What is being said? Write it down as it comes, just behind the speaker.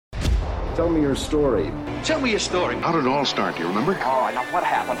Tell me your story. Tell me your story. How did it all start? Do you remember? Oh, now what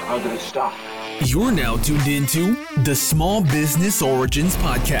happened? How did it stop? You're now tuned into the Small Business Origins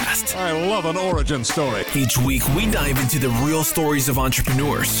Podcast. I love an origin story. Each week, we dive into the real stories of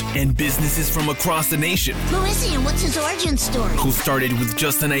entrepreneurs and businesses from across the nation. Who is he and what's his origin story? Who started with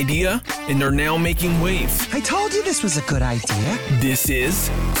just an idea and are now making waves. I told you this was a good idea. This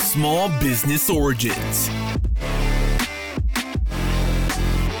is Small Business Origins.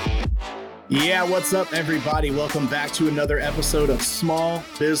 Yeah, what's up, everybody? Welcome back to another episode of Small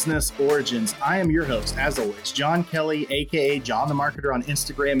Business Origins. I am your host, as always, John Kelly, aka John the Marketer on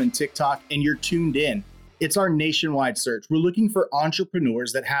Instagram and TikTok, and you're tuned in. It's our nationwide search. We're looking for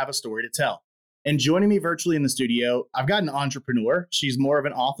entrepreneurs that have a story to tell. And joining me virtually in the studio, I've got an entrepreneur. She's more of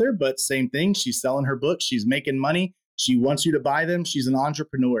an author, but same thing. She's selling her books. She's making money. She wants you to buy them. She's an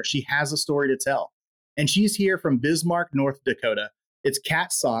entrepreneur. She has a story to tell. And she's here from Bismarck, North Dakota. It's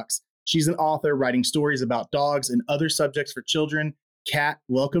Kat Sachs. She's an author writing stories about dogs and other subjects for children. Kat,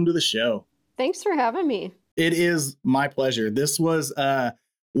 welcome to the show. Thanks for having me. It is my pleasure. This was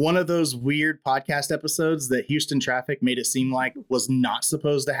one of those weird podcast episodes that Houston traffic made it seem like was not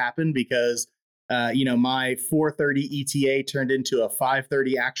supposed to happen because, my 4:30 ETA turned into a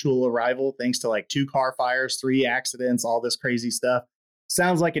 5:30 actual arrival thanks to like 2 car fires, 3 accidents, all this crazy stuff.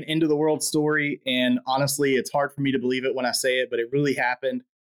 Sounds like an end of the world story. And honestly, it's hard for me to believe it when I say it, but it really happened.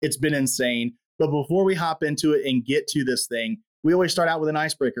 It's been insane. But before we hop into it and get to this thing, we always start out with an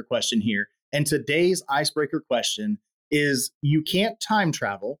icebreaker question here. And today's icebreaker question is, you can't time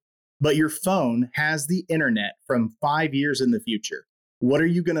travel, but your phone has the internet from 5 years in the future. What are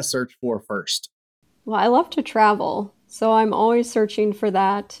you going to search for first? Well, I love to travel, so I'm always searching for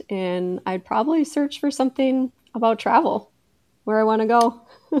that. And I'd probably search for something about travel, where I want to go.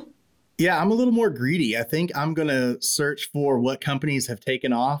 Yeah, I'm a little more greedy. I think I'm going to search for what companies have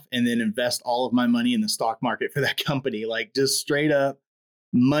taken off and then invest all of my money in the stock market for that company. Like just straight up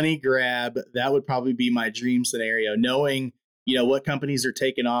money grab. That would probably be my dream scenario, knowing, what companies are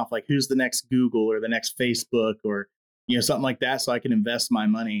taking off, like who's the next Google or the next Facebook or, something like that. So I can invest my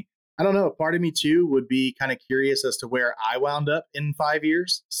money. I don't know. Part of me too would be kind of curious as to where I wound up in 5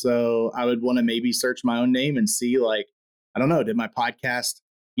 years. So I would want to maybe search my own name and see like, I don't know, did my podcast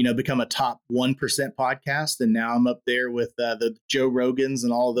become a top 1% podcast. And now I'm up there with the Joe Rogans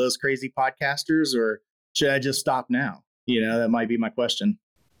and all of those crazy podcasters, or should I just stop now? That might be my question.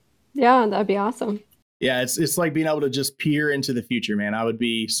 Yeah, that'd be awesome. Yeah, it's like being able to just peer into the future, man. I would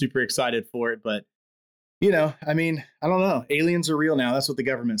be super excited for it. But, I don't know. Aliens are real now. That's what the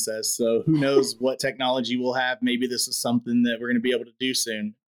government says. So who knows what technology we'll have. Maybe this is something that we're going to be able to do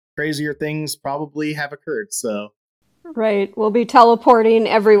soon. Crazier things probably have occurred. So. Right. We'll be teleporting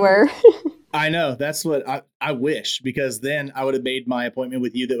everywhere. I know. That's what I wish, because then I would have made my appointment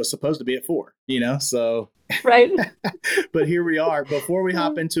with you that was supposed to be at 4, so. Right. But here we are. Before we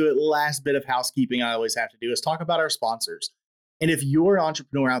hop into it, last bit of housekeeping I always have to do is talk about our sponsors. And if you're an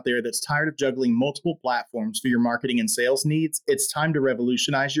entrepreneur out there that's tired of juggling multiple platforms for your marketing and sales needs, it's time to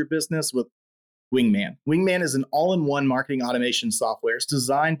revolutionize your business with Wingman. Wingman is an all-in-one marketing automation software. It's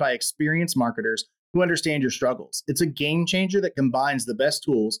designed by experienced marketers who understand your struggles. It's a game changer that combines the best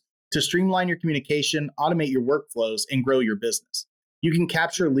tools to streamline your communication, automate your workflows, and grow your business. You can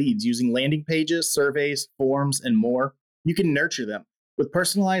capture leads using landing pages, surveys, forms, and more. You can nurture them with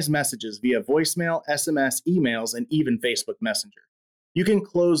personalized messages via voicemail, SMS, emails, and even Facebook Messenger. You can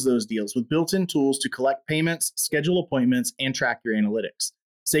close those deals with built-in tools to collect payments, schedule appointments, and track your analytics.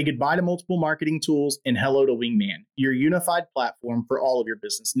 Say goodbye to multiple marketing tools and hello to Wingman, your unified platform for all of your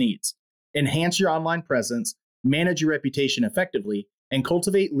business needs. Enhance your online presence, manage your reputation effectively, and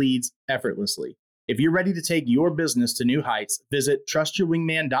cultivate leads effortlessly. If you're ready to take your business to new heights, visit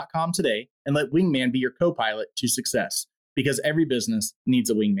trustyourwingman.com today and let Wingman be your co-pilot to success, because every business needs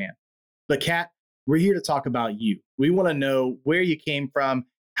a wingman. But Kat, we're here to talk about you. We want to know where you came from,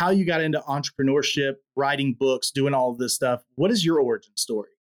 how you got into entrepreneurship, writing books, doing all of this stuff. What is your origin story?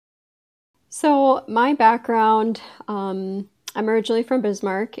 So my background, I'm originally from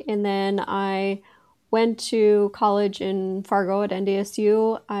Bismarck, and then I went to college in Fargo at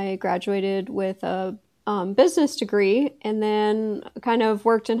NDSU. I graduated with a business degree, and then kind of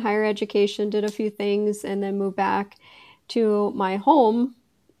worked in higher education, did a few things, and then moved back to my homeland,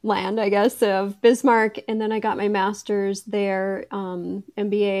 I guess, of Bismarck. And then I got my master's there,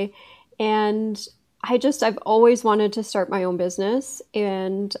 MBA, and I've always wanted to start my own business.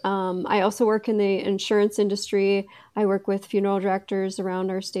 And I also work in the insurance industry. I work with funeral directors around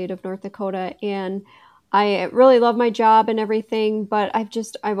our state of North Dakota. And I really love my job and everything, but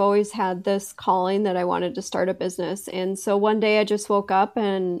I've always had this calling that I wanted to start a business. And so one day I just woke up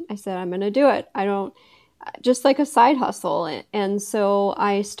and I said, I'm going to do it. I don't, just like a side hustle. And so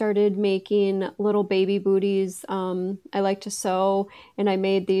I started making little baby booties. I like to sew, and I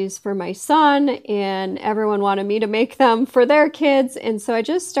made these for my son, and everyone wanted me to make them for their kids. And so I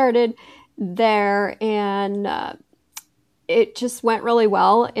just started there, and it just went really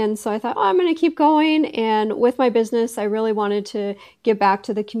well. And so I thought, oh, I'm going to keep going. And with my business, I really wanted to give back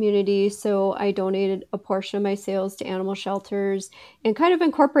to the community. So I donated a portion of my sales to animal shelters and kind of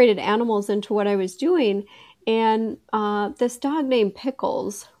incorporated animals into what I was doing. And this dog named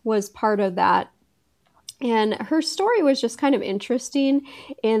Pickles was part of that. And her story was just kind of interesting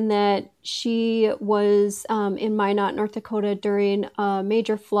in that she was in Minot, North Dakota during a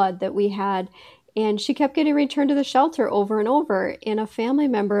major flood that we had. And she kept getting returned to the shelter over and over. And a family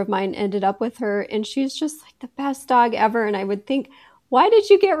member of mine ended up with her, and she's just like the best dog ever. And I would think, why did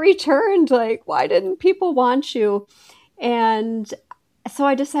you get returned? Like, why didn't people want you? And so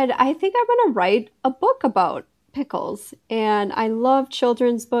I decided, I think I'm going to write a book about Pickles. And I love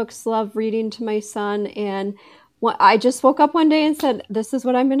children's books, love reading to my son. And I just woke up one day and said, this is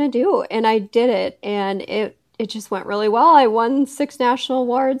what I'm going to do. And I did it. And it just went really well. I won 6 national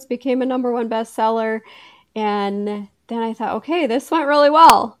awards, became a #1 bestseller. And then I thought, okay, this went really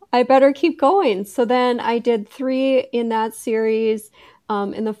well. I better keep going. So then I did 3 in that series.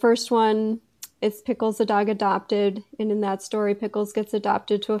 In the first one, it's Pickles, a dog adopted. And in that story, Pickles gets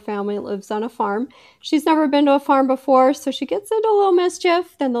adopted to a family that lives on a farm. She's never been to a farm before, so she gets into a little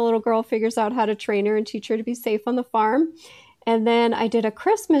mischief. Then the little girl figures out how to train her and teach her to be safe on the farm. And then I did a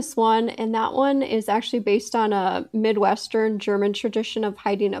Christmas one, and that one is actually based on a Midwestern German tradition of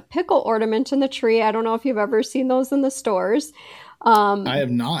hiding a pickle ornament in the tree. I don't know if you've ever seen those in the stores. I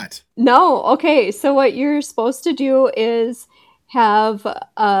have not. No. Okay. So what you're supposed to do is have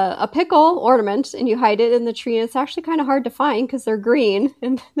a pickle ornament, and you hide it in the tree. And it's actually kind of hard to find because they're green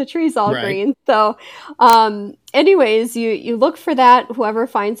and the tree's all Right. green. So anyways, you look for that. Whoever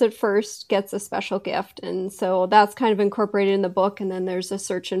finds it first gets a special gift. And so that's kind of incorporated in the book. And then there's a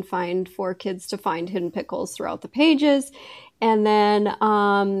search and find for kids to find hidden pickles throughout the pages. And then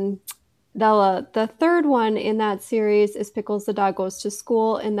the third one in that series is Pickles, the dog goes to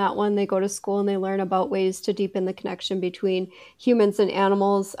school. In that one, they go to school and they learn about ways to deepen the connection between humans and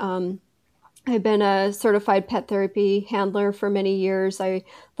animals. I've been a certified pet therapy handler for many years. I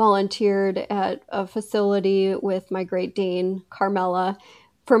volunteered at a facility with my Great Dane, Carmela,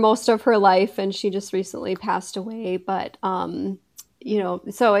 for most of her life, and she just recently passed away. But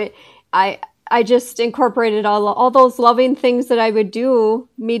so I just incorporated all those loving things that I would do,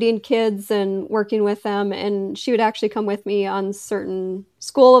 meeting kids and working with them. And she would actually come with me on certain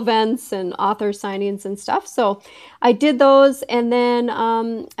school events and author signings and stuff. So I did those. And then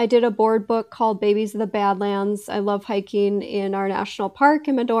I did a board book called Babies of the Badlands. I love hiking in our national park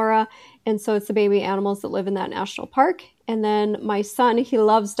in Medora. And so it's the baby animals that live in that national park. And then my son, he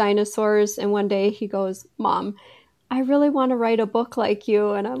loves dinosaurs. And one day he goes, Mom, I really want to write a book like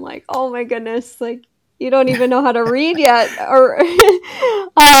you. And I'm like, oh my goodness, like you don't even know how to read yet.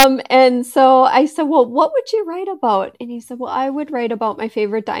 And so I said, well, what would you write about? And he said, well, I would write about my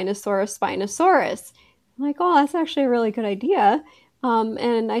favorite dinosaur, Spinosaurus. I'm like, oh, that's actually a really good idea.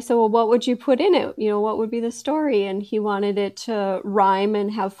 And I said, well, what would you put in it? What would be the story? And he wanted it to rhyme and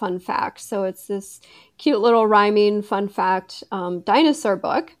have fun facts. So it's this cute little rhyming fun fact dinosaur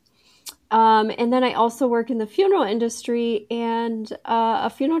book. And then I also work in the funeral industry, and a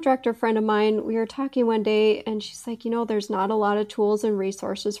funeral director friend of mine, we were talking one day, and she's like, there's not a lot of tools and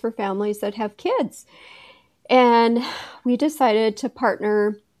resources for families that have kids. And we decided to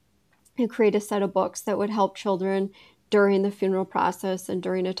partner and create a set of books that would help children during the funeral process and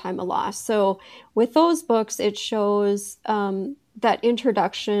during a time of loss. So with those books, it shows that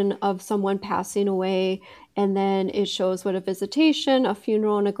introduction of someone passing away, and then it shows what a visitation, a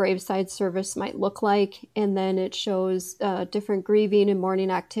funeral, and a graveside service might look like. And then it shows different grieving and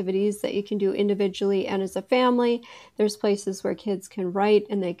mourning activities that you can do individually and as a family. There's places where kids can write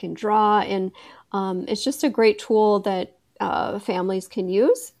and they can draw. And it's just a great tool that families can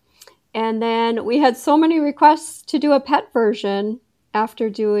use. And then we had so many requests to do a pet version after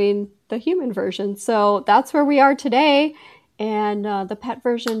doing the human version. So that's where we are today. And the pet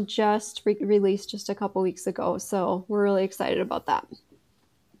version just released just a couple weeks ago. So we're really excited about that.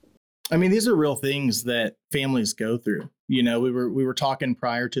 I mean, these are real things that families go through. We were talking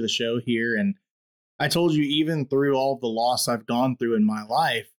prior to the show here, and I told you, even through all the loss I've gone through in my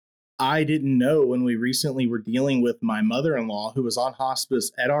life, I didn't know when we recently were dealing with my mother-in-law who was on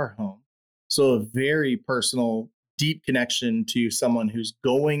hospice at our home. So a very personal, deep connection to someone who's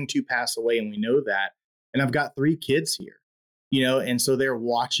going to pass away. And we know that. And I've got 3 kids here, and so they're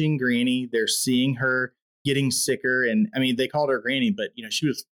watching Granny, they're seeing her getting sicker. And I mean, they called her Granny, but she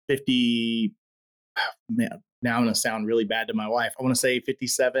was 50. Man, now I'm going to sound really bad to my wife. I want to say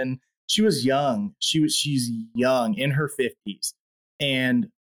 57. She was young. She's young in her 50s. And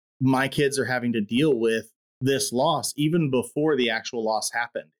my kids are having to deal with this loss even before the actual loss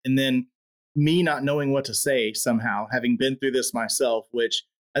happened. And then me not knowing what to say somehow, having been through this myself, which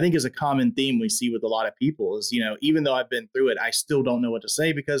I think is a common theme we see with a lot of people is, even though I've been through it, I still don't know what to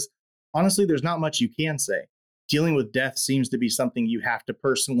say because honestly, there's not much you can say. Dealing with death seems to be something you have to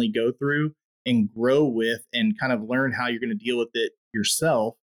personally go through and grow with and kind of learn how you're going to deal with it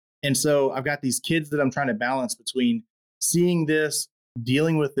yourself. And so I've got these kids that I'm trying to balance between seeing this,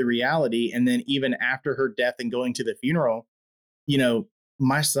 dealing with the reality, and then even after her death and going to the funeral,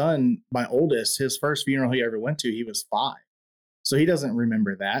 my son, my oldest, his first funeral he ever went to, he was 5. So he doesn't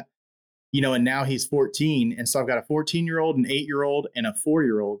remember that, and now he's 14. And so I've got a 14-year-old, an 8-year-old, and a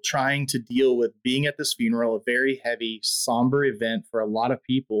 4-year-old trying to deal with being at this funeral, a very heavy, somber event for a lot of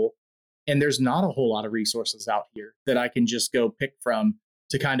people. And there's not a whole lot of resources out here that I can just go pick from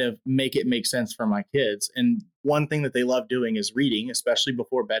to kind of make it make sense for my kids. And one thing that they love doing is reading, especially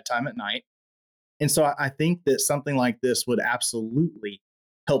before bedtime at night. And so I think that something like this would absolutely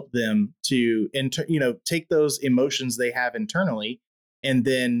help them to, take those emotions they have internally and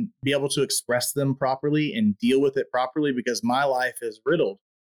then be able to express them properly and deal with it properly, because my life is riddled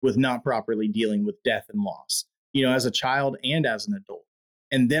with not properly dealing with death and loss, as a child and as an adult.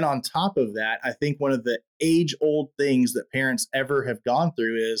 And then on top of that, I think one of the age-old things that parents ever have gone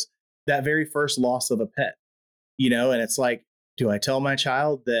through is that very first loss of a pet, and it's like, do I tell my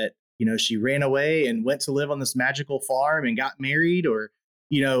child that, she ran away and went to live on this magical farm and got married, or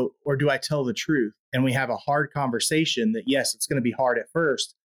do I tell the truth? And we have a hard conversation that, yes, it's going to be hard at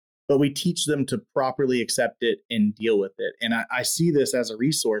first, but we teach them to properly accept it and deal with it. And I see this as a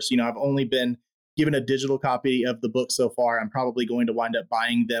resource. I've only been given a digital copy of the book so far. I'm probably going to wind up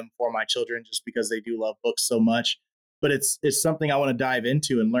buying them for my children just because they do love books so much. But it's something I want to dive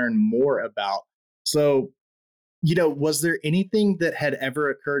into and learn more about. So, was there anything that had ever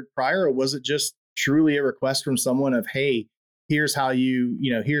occurred prior, or was it just truly a request from someone of, hey, here's how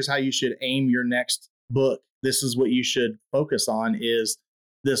here's how you should aim your next book. This is what you should focus on, is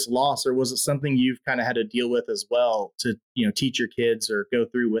this loss? Or was it something you've kind of had to deal with as well to, teach your kids or go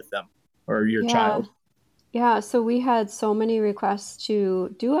through with them or your child? Yeah, so we had so many requests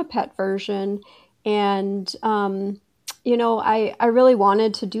to do a pet version. And, I really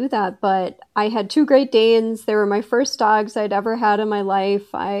wanted to do that, but I had 2 Great Danes. They were my first dogs I'd ever had in my life.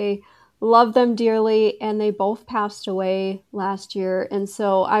 I love them dearly, and they both passed away last year. And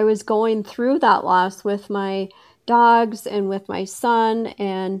so I was going through that loss with my dogs and with my son.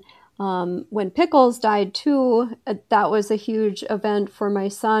 And when Pickles died too, that was a huge event for my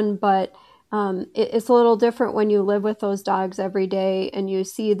son. But it's a little different when you live with those dogs every day and you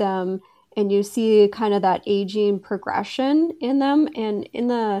see them and you see kind of that aging progression in them. And in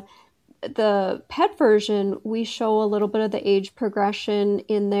the pet version, we show a little bit of the age progression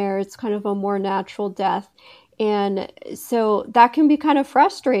in there. It's kind of a more natural death. And so that can be kind of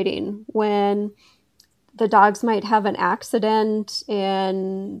frustrating when the dogs might have an accident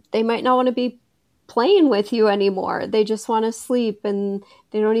and they might not want to be playing with you anymore. They just want to sleep and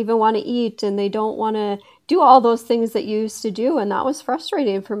they don't even want to eat and they don't want to do all those things that you used to do. And that was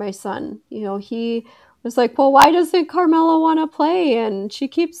frustrating for my son. He was like, well, why doesn't Carmela want to play? And she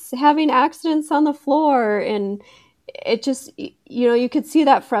keeps having accidents on the floor. And it just, you could see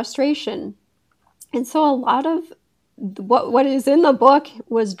that frustration. And so a lot of what is in the book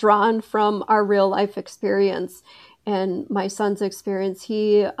was drawn from our real life experience and my son's experience.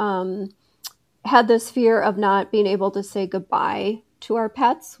 He had this fear of not being able to say goodbye to our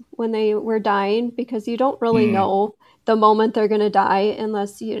pets when they were dying, because you don't really know the moment they're going to die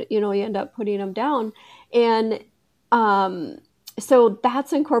unless you end up putting them down. And so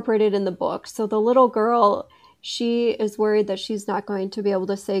that's incorporated in the book. So the little girl, she is worried that she's not going to be able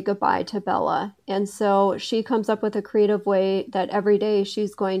to say goodbye to Bella. And so she comes up with a creative way that every day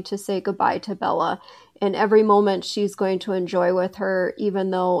she's going to say goodbye to Bella. And every moment she's going to enjoy with her,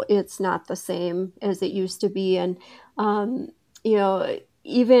 even though it's not the same as it used to be. And,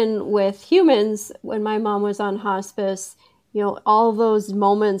 even with humans, when my mom was on hospice, all those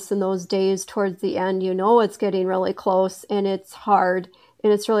moments and those days towards the end, it's getting really close and it's hard.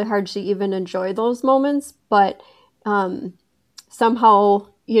 And it's really hard to even enjoy those moments. But somehow,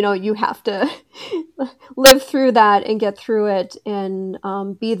 you have to live through that and get through it and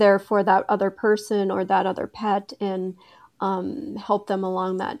be there for that other person or that other pet and help them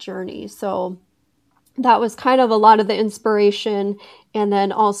along that journey. So that was kind of a lot of the inspiration. And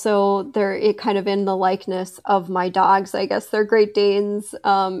then also it kind of in the likeness of my dogs. I guess they're Great Danes.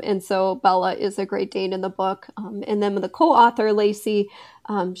 And so Bella is a Great Dane in the book. And then the co-author, Lacey,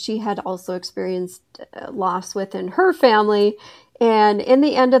 she had also experienced loss within her family. And in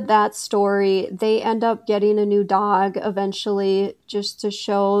the end of that story, they end up getting a new dog eventually, just to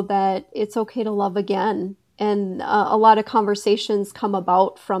show that it's okay to love again. And a lot of conversations come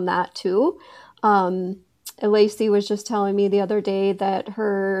about from that too. Lacey was just telling me the other day that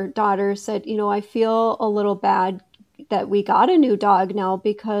her daughter said, I feel a little bad that we got a new dog now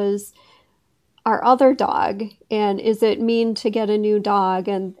because our other dog, and is it mean to get a new dog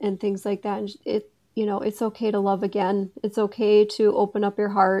and things like that. And it's okay to love again. It's okay to open up your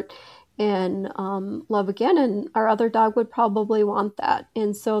heart and love again. And our other dog would probably want that.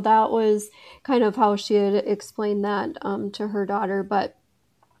 And so that was kind of how she had explained that to her daughter. But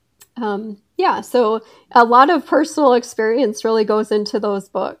so a lot of personal experience really goes into those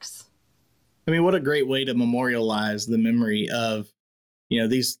books. I mean, what a great way to memorialize the memory of,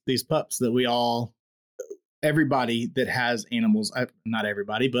 these pups that everybody that has animals, not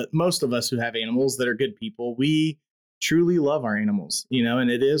everybody, but most of us who have animals that are good people, we truly love our animals, and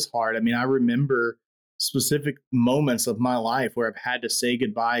it is hard. I mean, I remember specific moments of my life where I've had to say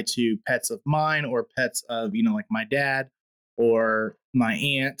goodbye to pets of mine or pets of, like my dad or my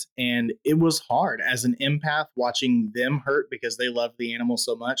aunt. And it was hard as an empath watching them hurt because they loved the animal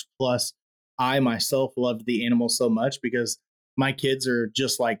so much. Plus, I myself loved the animal so much because my kids are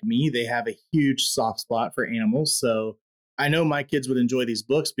just like me. They have a huge soft spot for animals. So I know my kids would enjoy these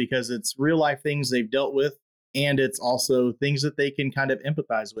books because it's real life things they've dealt with. And it's also things that they can kind of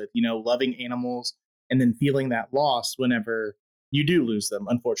empathize with, loving animals and then feeling that loss whenever you do lose them,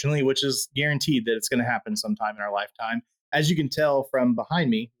 unfortunately, which is guaranteed that it's going to happen sometime in our lifetime. As you can tell from behind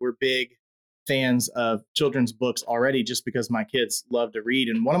me, we're big fans of children's books already just because my kids love to read.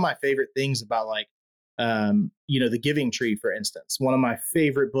 And one of my favorite things about The Giving Tree, for instance, one of my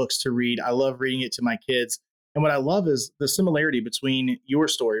favorite books to read. I love reading it to my kids. And what I love is the similarity between your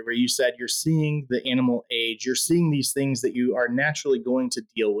story where you said you're seeing the animal age, you're seeing these things that you are naturally going to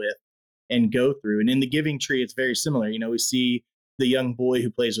deal with and go through. And in The Giving Tree, it's very similar. We see the young boy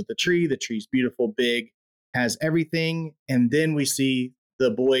who plays with the tree. The tree's beautiful, big, has everything. And then we see the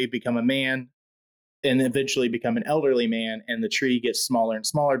boy become a man and eventually become an elderly man. And the tree gets smaller and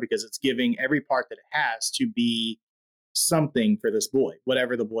smaller because it's giving every part that it has to be something for this boy,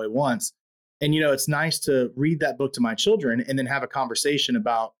 whatever the boy wants. And, it's nice to read that book to my children and then have a conversation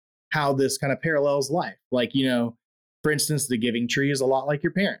about how this kind of parallels life. Like, for instance, The Giving Tree is a lot like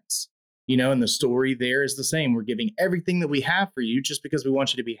your parents, and the story there is the same. We're giving everything that we have for you just because we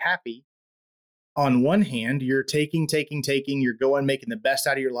want you to be happy. On one hand, you're taking, you're going, making the best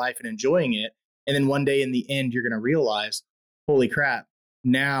out of your life and enjoying it. And then one day in the end, you're going to realize, holy crap,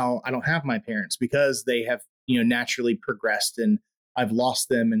 now I don't have my parents because they have, naturally progressed and I've lost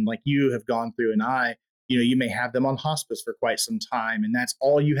them. And like you have gone through and you may have them on hospice for quite some time and that's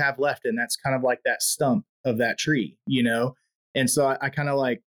all you have left. And that's kind of like that stump of that tree, And so I kind of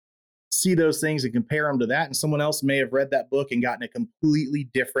like see those things and compare them to that. And someone else may have read that book and gotten a completely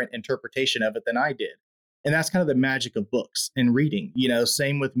different interpretation of it than I did. And that's kind of the magic of books and reading,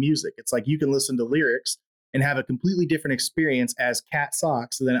 same with music. It's like you can listen to lyrics and have a completely different experience as Cat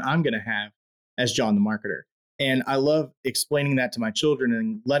Socks than I'm going to have as John the Marketer. And I love explaining that to my children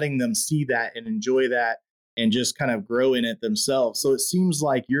and letting them see that and enjoy that and just kind of grow in it themselves. So it seems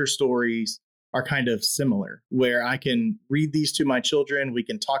like your stories are kind of similar, where I can read these to my children. We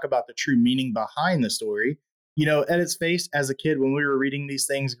can talk about the true meaning behind the story. At its face, as a kid, when we were reading these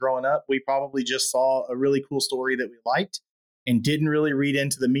things growing up, we probably just saw a really cool story that we liked and didn't really read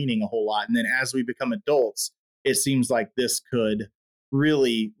into the meaning a whole lot. And then as we become adults, it seems like this could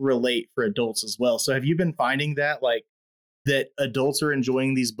really relate for adults as well. So have you been finding that adults are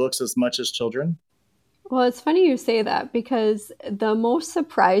enjoying these books as much as children? Well, it's funny you say that because the most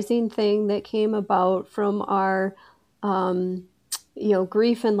surprising thing that came about from our,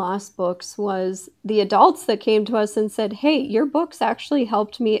 grief and loss books was the adults that came to us and said, "Hey, your books actually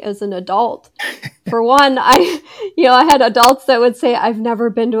helped me as an adult." For one, I had adults that would say, "I've never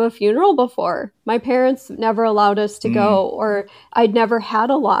been to a funeral before. My parents never allowed us to go, or I'd never had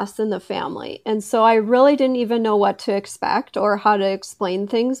a loss in the family." And so I really didn't even know what to expect or how to explain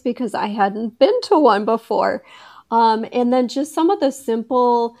things because I hadn't been to one before. And then just some of the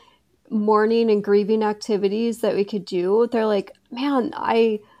simple mourning and grieving activities that we could do. They're like, man,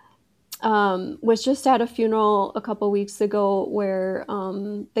 I was just at a funeral a couple weeks ago where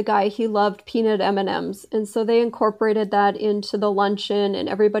the guy, he loved peanut M&Ms. And so they incorporated that into the luncheon and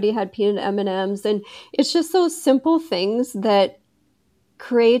everybody had peanut M&Ms. And it's just those simple things that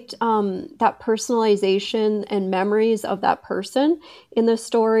create that personalization and memories of that person. In the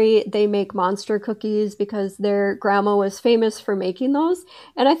story, they make monster cookies because their grandma was famous for making those.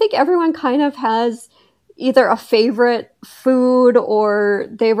 And I think everyone kind of has either a favorite food or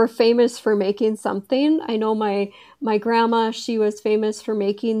they were famous for making something. I know my grandma, she was famous for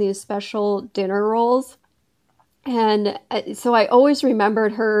making these special dinner rolls. And so I always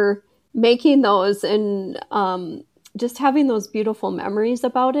remembered her making those and just having those beautiful memories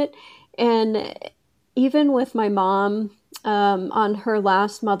about it. And even with my mom, on her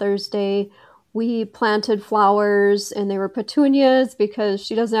last Mother's Day, we planted flowers and they were petunias because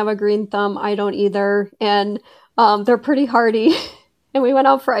she doesn't have a green thumb. I don't either. And they're pretty hardy. And we went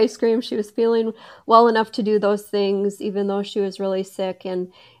out for ice cream. She was feeling well enough to do those things, even though she was really sick.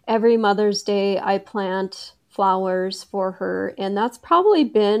 And every Mother's Day, I plant flowers for her. And that's probably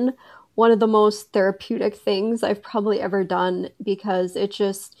been one of the most therapeutic things I've probably ever done because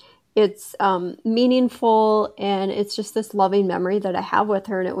it's meaningful and it's just this loving memory that I have with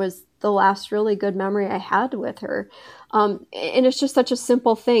her. And it was the last really good memory I had with her. And it's just such a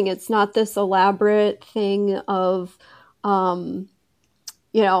simple thing. It's not this elaborate thing of, I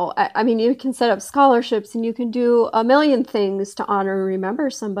mean, you can set up scholarships and you can do a million things to honor and remember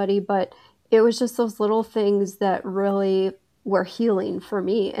somebody, but it was just those little things that really were healing for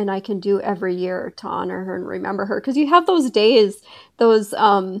me. And I can do every year to honor her and remember her. Because you have those days, those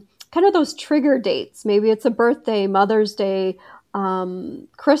kind of those trigger dates. Maybe it's a birthday, Mother's Day,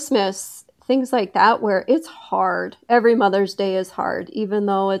 Christmas, things like that, where it's hard. Every Mother's Day is hard, even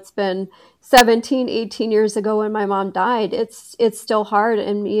though it's been 17, 18 years ago when my mom died. It's still hard.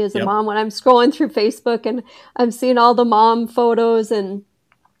 And me as a mom, when I'm scrolling through Facebook and I'm seeing all the mom photos and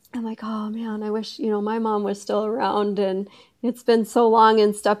I'm like, oh man, I wish, my mom was still around and it's been so long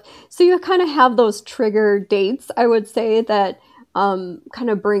and stuff. So you kind of have those trigger dates, I would say, that kind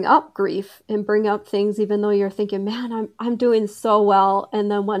of bring up grief and bring up things, even though you're thinking, man, I'm doing so well.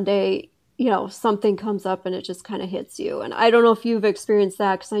 And then one day, something comes up and it just kind of hits you. And I don't know if you've experienced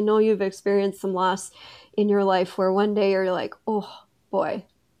that, because I know you've experienced some loss in your life where one day you're like, oh boy,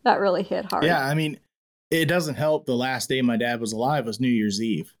 that really hit hard. Yeah. I mean, it doesn't help. The last day my dad was alive was New Year's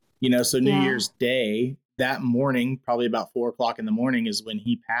Eve, so New Year's Day, that morning, probably about 4:00 in the morning is when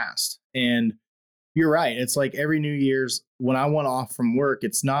he passed. And you're right. It's like every New Year's when I want off from work,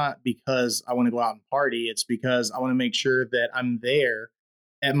 it's not because I want to go out and party. It's because I want to make sure that I'm there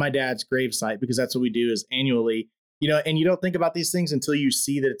at my dad's gravesite, because that's what we do is annually, and you don't think about these things until you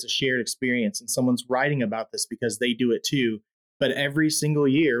see that it's a shared experience and someone's writing about this because they do it too. But every single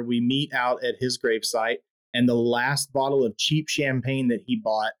year we meet out at his gravesite, and the last bottle of cheap champagne that he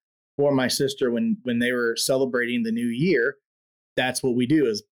bought for my sister when they were celebrating the new year, that's what we do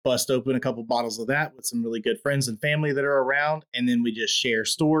is bust open a couple bottles of that with some really good friends and family that are around. And then we just share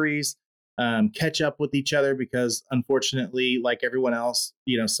stories, catch up with each other, because unfortunately, like everyone else,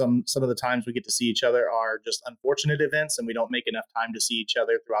 some of the times we get to see each other are just unfortunate events and we don't make enough time to see each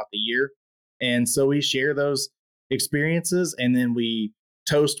other throughout the year. And so we share those experiences, and then we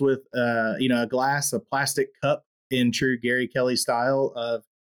toast with, a glass, a plastic cup in true Gary Kelly style of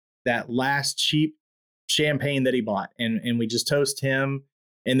that last cheap champagne that he bought. And we just toast him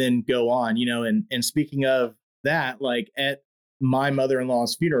and then go on, and speaking of that, like at my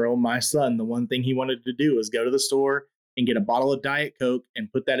mother-in-law's funeral, my son, the one thing he wanted to do was go to the store and get a bottle of Diet Coke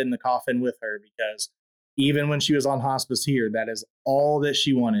and put that in the coffin with her, because even when she was on hospice here, that is all that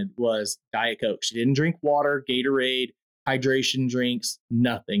she wanted was Diet Coke. She didn't drink water, Gatorade, hydration drinks,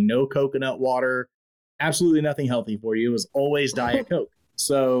 nothing, no coconut water, absolutely nothing healthy for you. It was always Diet Coke.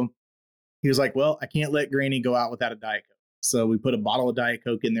 So he was like, well, I can't let Granny go out without a Diet Coke. So we put a bottle of Diet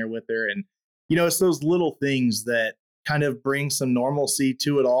Coke in there with her. And, it's those little things that kind of bring some normalcy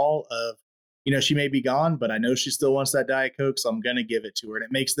to it all of, she may be gone, but I know she still wants that Diet Coke. So I'm going to give it to her, and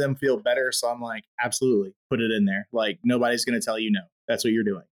it makes them feel better. So I'm like, absolutely put it in there. Like nobody's going to tell you no, that's what you're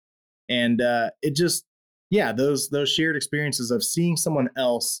doing. And it just, those shared experiences of seeing someone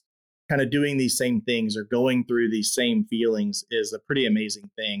else kind of doing these same things or going through these same feelings is a pretty amazing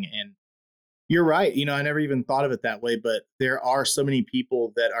thing. And you're right. I never even thought of it that way, but there are so many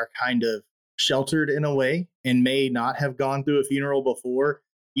people that are kind of sheltered in a way and may not have gone through a funeral before.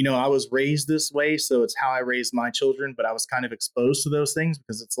 I was raised this way, so it's how I raised my children, but I was kind of exposed to those things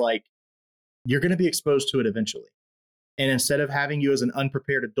because it's like, you're going to be exposed to it eventually. And instead of having you as an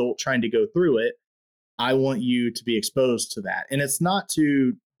unprepared adult trying to go through it, I want you to be exposed to that. And it's not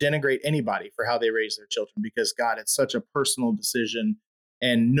to denigrate anybody for how they raise their children, because God, it's such a personal decision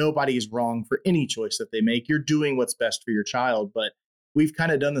and nobody is wrong for any choice that they make. You're doing what's best for your child. But we've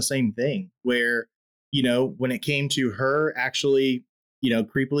kind of done the same thing where, when it came to her actually,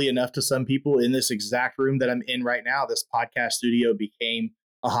 creepily enough to some people, in this exact room that I'm in right now, this podcast studio became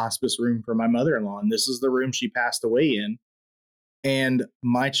a hospice room for my mother-in-law. And this is the room she passed away in. And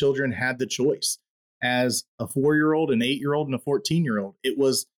my children had the choice as a 4-year-old, an 8-year-old, and a 14-year-old. It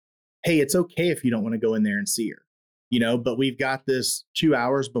was, hey, it's okay if you don't want to go in there and see her, but we've got this 2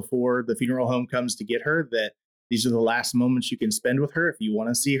 hours before the funeral home comes to get her, that these are the last moments you can spend with her. If you want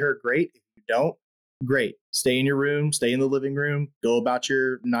to see her, great. If you don't, great. Stay in your room, stay in the living room, go about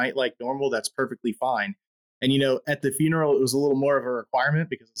your night like normal. That's perfectly fine. And, at the funeral, it was a little more of a requirement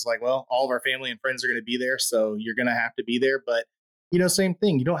because it's like, well, all of our family and friends are going to be there. So you're going to have to be there. But, same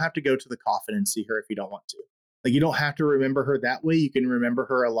thing. You don't have to go to the coffin and see her if you don't want to. Like, you don't have to remember her that way. You can remember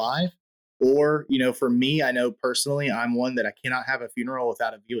her alive. Or, for me, I know personally, I'm one that I cannot have a funeral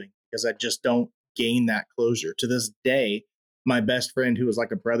without a viewing because I just don't gain that closure. To this day, my best friend, who was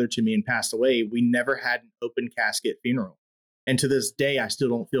like a brother to me and passed away, we never had an open casket funeral. And to this day, I still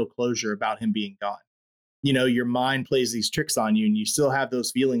don't feel closure about him being gone. Your mind plays these tricks on you and you still have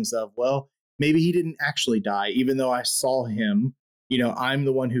those feelings of, well, maybe he didn't actually die, even though I saw him. I'm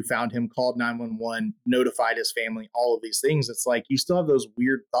the one who found him, called 911, notified his family, all of these things. It's like you still have those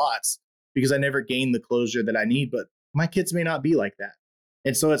weird thoughts because I never gained the closure that I need, but my kids may not be like that.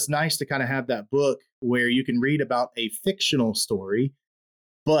 And so it's nice to kind of have that book where you can read about a fictional story,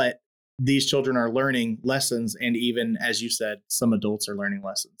 but these children are learning lessons. And even, as you said, some adults are learning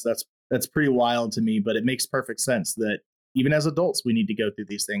lessons. That's pretty wild to me, but it makes perfect sense that even as adults, we need to go through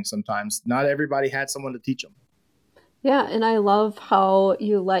these things sometimes. Not everybody had someone to teach them. Yeah, and I love how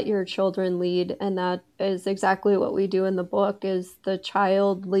you let your children lead, and that is exactly what we do in the book is the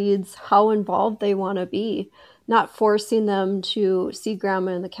child leads how involved they want to be, not forcing them to see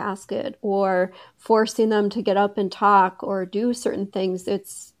grandma in the casket or forcing them to get up and talk or do certain things.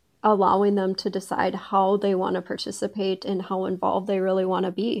 It's allowing them to decide how they want to participate and how involved they really want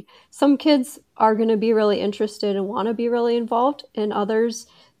to be. Some kids are going to be really interested and want to be really involved, and others,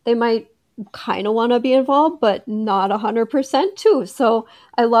 they might kind of want to be involved, but not 100% too. So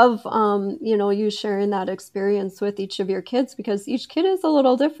I love, you sharing that experience with each of your kids because each kid is a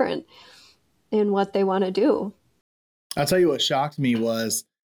little different in what they want to do. I'll tell you what shocked me was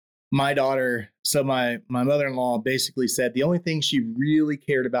my daughter. So my mother-in-law basically said the only thing she really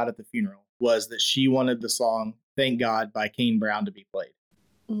cared about at the funeral was that she wanted the song "Thank God" by Kane Brown to be played.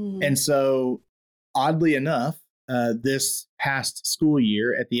 And so oddly enough, this past school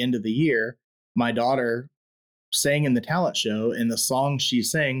year, at the end of the year, my daughter sang in the talent show, and the song she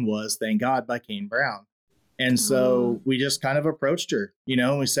sang was "Thank God" by Kane Brown. And so we just kind of approached her,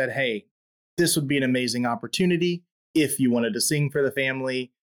 and we said, hey, this would be an amazing opportunity if you wanted to sing for the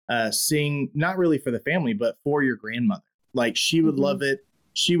family, sing not really for the family, but for your grandmother. Like, she would love it.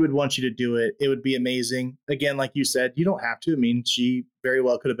 She would want you to do it. It would be amazing. Again, like you said, you don't have to. I mean, she very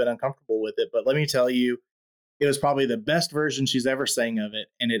well could have been uncomfortable with it, but let me tell you, it was probably the best version she's ever sang of it.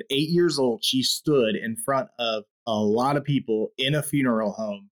 And at 8 years old, she stood in front of a lot of people in a funeral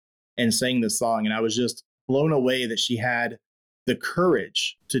home and sang the song. And I was just blown away that she had the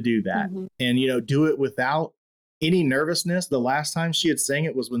courage to do that and, do it without any nervousness. The last time she had sang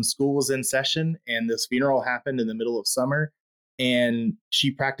it was when school was in session and this funeral happened in the middle of summer. And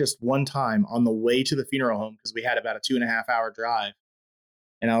she practiced one time on the way to the funeral home because we had about a 2.5-hour drive.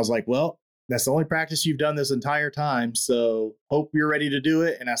 And I was like, well, that's the only practice you've done this entire time. So hope you're ready to do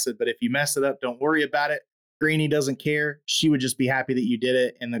it. And I said, but if you mess it up, don't worry about it. Greenie doesn't care. She would just be happy that you did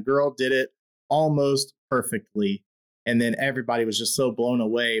it. And the girl did it almost perfectly. And then everybody was just so blown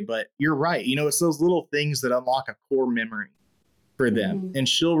away. But you're right. It's those little things that unlock a core memory for them. And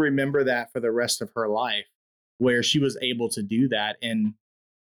she'll remember that for the rest of her life, where she was able to do that. And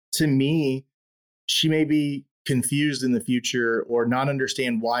to me, she may be confused in the future or not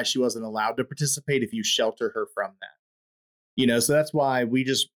understand why she wasn't allowed to participate if you shelter her from that. So that's why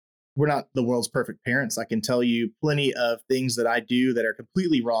we're not the world's perfect parents. I can tell you plenty of things that I do that are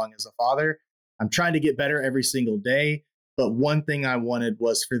completely wrong as a father. I'm trying to get better every single day. But one thing I wanted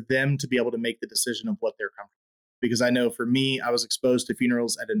was for them to be able to make the decision of what they're comfortable with. Because I know for me, I was exposed to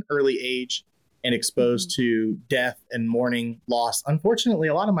funerals at an early age and exposed to death and mourning loss. Unfortunately,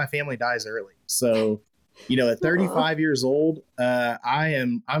 a lot of my family dies early. So at 35 years old,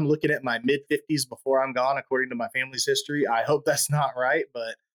 I'm looking at my mid 50s before I'm gone, according to my family's history. I hope that's not right,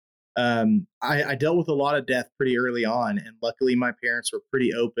 but I dealt with a lot of death pretty early on, and luckily my parents were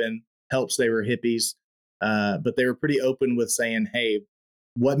pretty open. Helps they were hippies, but they were pretty open with saying, "Hey,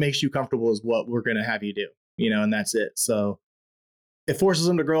 what makes you comfortable is what we're going to have you do," and that's it. So it forces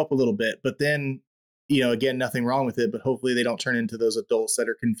them to grow up a little bit, but then, again, nothing wrong with it, but hopefully they don't turn into those adults that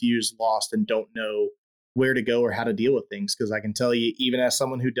are confused, lost, and don't know where to go or how to deal with things. Because I can tell you, even as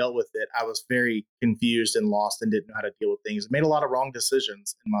someone who dealt with it, I was very confused and lost and didn't know how to deal with things. Made a lot of wrong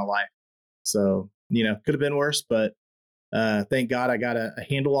decisions in my life. So, could have been worse, but thank God I got a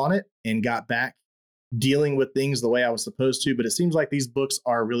handle on it and got back dealing with things the way I was supposed to. But it seems like these books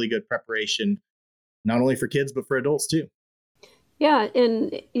are really good preparation, not only for kids, but for adults too. Yeah,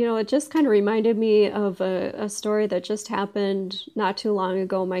 and it just kind of reminded me of a story that just happened not too long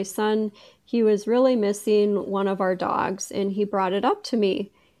ago. My son, he was really missing one of our dogs, and he brought it up to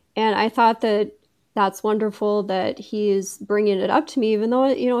me. And I thought that that's wonderful that he's bringing it up to me, even though,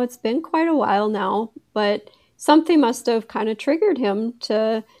 it's been quite a while now, but something must have kind of triggered him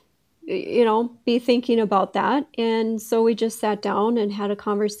to, be thinking about that. And so we just sat down and had a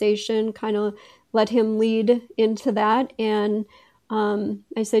conversation, kind of let him lead into that. And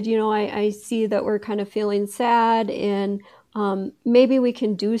I said, I see that we're kind of feeling sad, and maybe we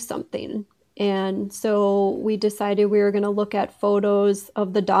can do something. And so we decided we were going to look at photos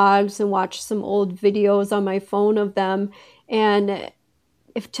of the dogs and watch some old videos on my phone of them, and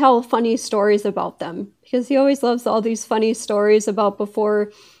tell funny stories about them, because he always loves all these funny stories about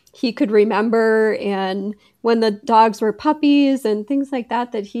before he could remember, and when the dogs were puppies and things like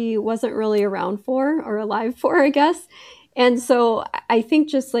that he wasn't really around for or alive for, I guess. And so I think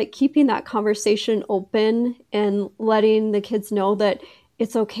just like keeping that conversation open and letting the kids know that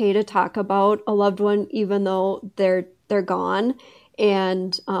it's okay to talk about a loved one, even though they're gone.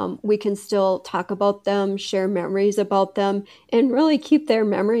 And we can still talk about them, share memories about them, and really keep their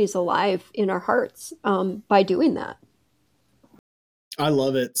memories alive in our hearts by doing that. I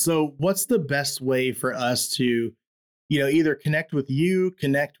love it. So what's the best way for us to, either connect with you,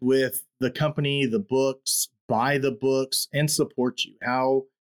 connect with the company, the books, buy the books, and support you? How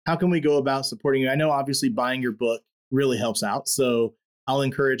can we go about supporting you? I know obviously buying your book really helps out, so I'll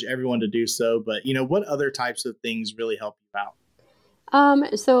encourage everyone to do so. But what other types of things really help you out?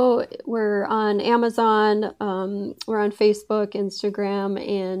 So we're on Amazon, we're on Facebook, Instagram,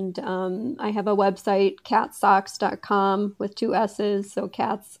 and I have a website, catsocks.com with 2 S's, so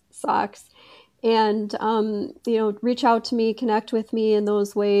Cats Socks. And, reach out to me, connect with me in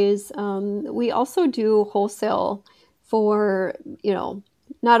those ways. We also do wholesale for,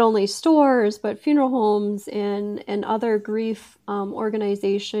 not only stores, but funeral homes and other grief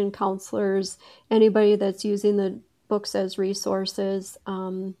organization, counselors, anybody that's using the books as resources.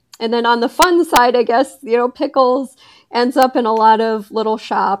 And then on the fun side, I guess, Pickles ends up in a lot of little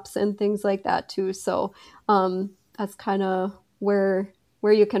shops and things like that too. So that's kind of where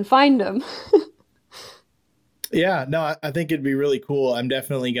you can find them. Yeah, no, I think it'd be really cool. I'm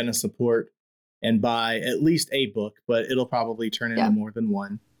definitely going to support and buy at least a book, but it'll probably turn into more than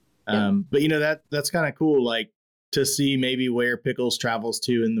one. But that's kind of cool, like to see maybe where Pickles travels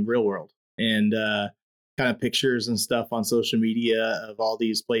to in the real world, and kind of pictures and stuff on social media of all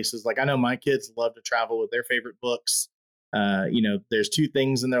these places. Like I know my kids love to travel with their favorite books. There's 2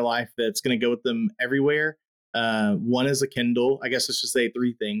 things in their life that's going to go with them everywhere. One is a Kindle. I guess let's just say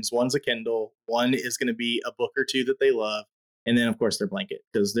 3 things. One's a Kindle. One is going to be a book or 2 that they love. And then of course their blanket,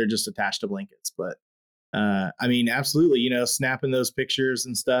 because they're just attached to blankets. But absolutely, snapping those pictures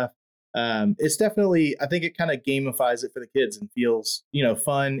and stuff. It's definitely, I think it kind of gamifies it for the kids and feels,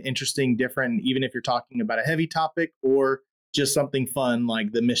 fun, interesting, different, even if you're talking about a heavy topic or just something fun,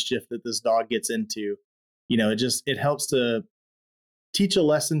 like the mischief that this dog gets into. It helps to teach a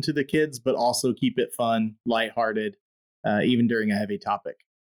lesson to the kids, but also keep it fun, lighthearted, even during a heavy topic.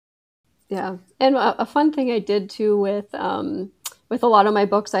 Yeah. And a fun thing I did too with a lot of my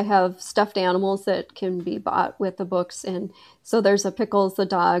books, I have stuffed animals that can be bought with the books. And so there's a Pickles, the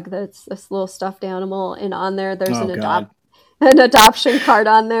dog, that's this little stuffed animal. And on there, there's an adoption card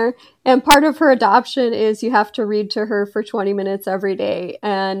on there. And part of her adoption is you have to read to her for 20 minutes every day.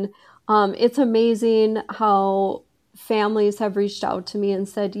 And it's amazing how families have reached out to me and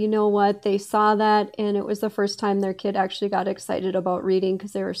said, you know what, they saw that and it was the first time their kid actually got excited about reading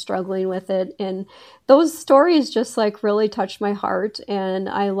because they were struggling with it. And those stories just like really touch my heart, and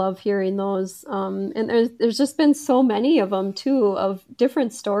I love hearing those. And there's just been so many of them too, of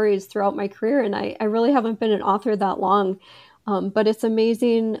different stories throughout my career. And I really haven't been an author that long. But it's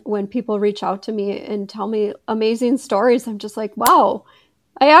amazing when people reach out to me and tell me amazing stories. I'm just like, wow,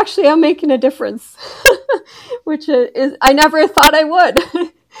 I actually am making a difference, which is, I never thought I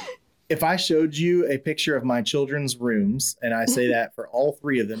would. if I showed you a picture of my children's rooms, and I say that for all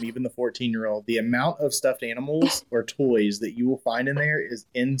three of them, even the 14-year-old, the amount of stuffed animals or toys that you will find in there is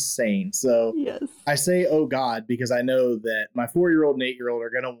insane. So Yes. I say, oh God, because I know that my 4-year-old and 8-year-old are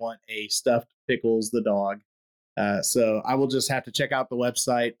going to want a stuffed Pickles the dog. So I will just have to check out the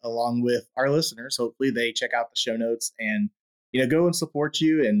website along with our listeners. Hopefully they check out the show notes and, go and support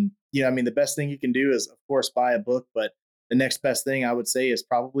you. And, the best thing you can do is, of course, buy a book, but the next best thing I would say is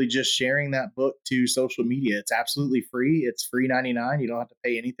probably just sharing that book to social media. It's absolutely free. It's free 99. You don't have to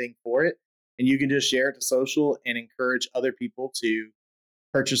pay anything for it. And you can just share it to social and encourage other people to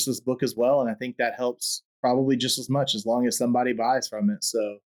purchase this book as well. And I think that helps probably just as much as long as somebody buys from it.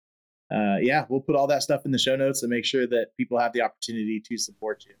 So we'll put all that stuff in the show notes and make sure that people have the opportunity to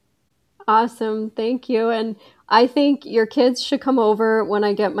support you. Awesome. Thank you. And I think your kids should come over when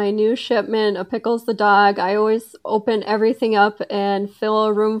I get my new shipment of Pickles the dog. I always open everything up and fill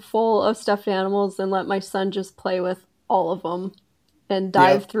a room full of stuffed animals and let my son just play with all of them and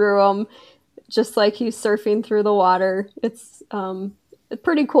dive through them just like he's surfing through the water. It's a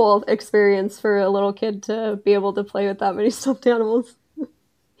pretty cool experience for a little kid to be able to play with that many stuffed animals.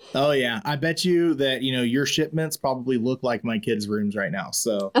 Oh, yeah. I bet you that, your shipments probably look like my kids' rooms right now.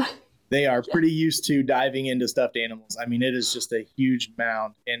 So they are pretty used to diving into stuffed animals. I mean, it is just a huge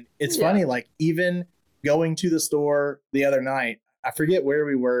mound. And it's funny, like even going to the store the other night, I forget where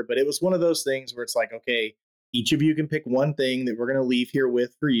we were, but it was one of those things where it's like, okay, each of you can pick one thing that we're going to leave here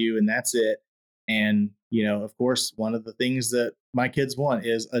with for you, and that's it. And, of course, one of the things that my kids want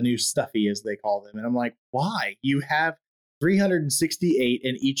is a new stuffy, as they call them. And I'm like, why? You have 368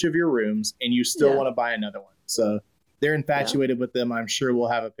 in each of your rooms, and you still want to buy another one. So they're infatuated with them. I'm sure we'll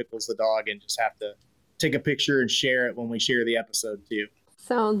have a Pickles the dog and just have to take a picture and share it when we share the episode too.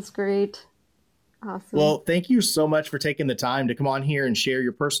 Sounds great. Awesome. Well, thank you so much for taking the time to come on here and share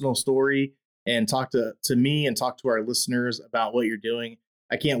your personal story and talk to me and talk to our listeners about what you're doing.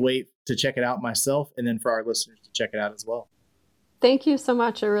 I can't wait to check it out myself, and then for our listeners to check it out as well. Thank you so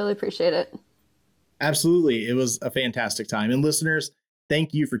much. I really appreciate it. Absolutely. It was a fantastic time. And listeners,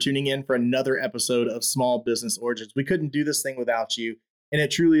 thank you for tuning in for another episode of Small Business Origins. We couldn't do this thing without you. And it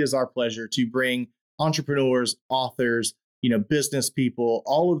truly is our pleasure to bring entrepreneurs, authors, business people,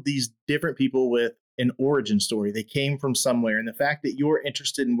 all of these different people with an origin story. They came from somewhere. And the fact that you're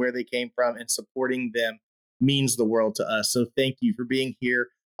interested in where they came from and supporting them means the world to us. So thank you for being here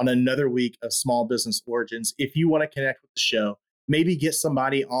on another week of Small Business Origins. If you want to connect with the show, maybe get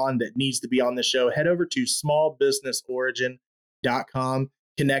somebody on that needs to be on the show, head over to smallbusinessorigin.com,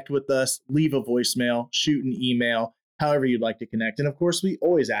 connect with us, leave a voicemail, shoot an email, however you'd like to connect. And of course, we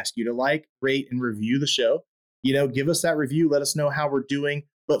always ask you to like, rate, and review the show. Give us that review. Let us know how we're doing,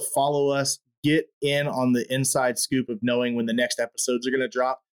 but follow us, get in on the inside scoop of knowing when the next episodes are going to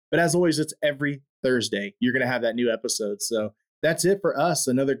drop. But as always, it's every Thursday. You're going to have that new episode. So that's it for us.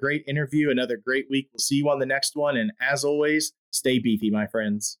 Another great interview, another great week. We'll see you on the next one. And as always, stay beefy, my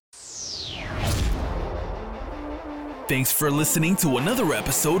friends. Thanks for listening to another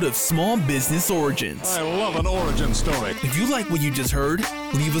episode of Small Business Origins. I love an origin story. If you like what you just heard,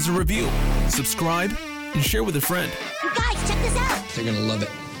 leave us a review, subscribe, and share with a friend. You guys, check this out. They're going to love it.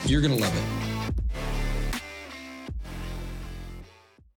 You're going to love it.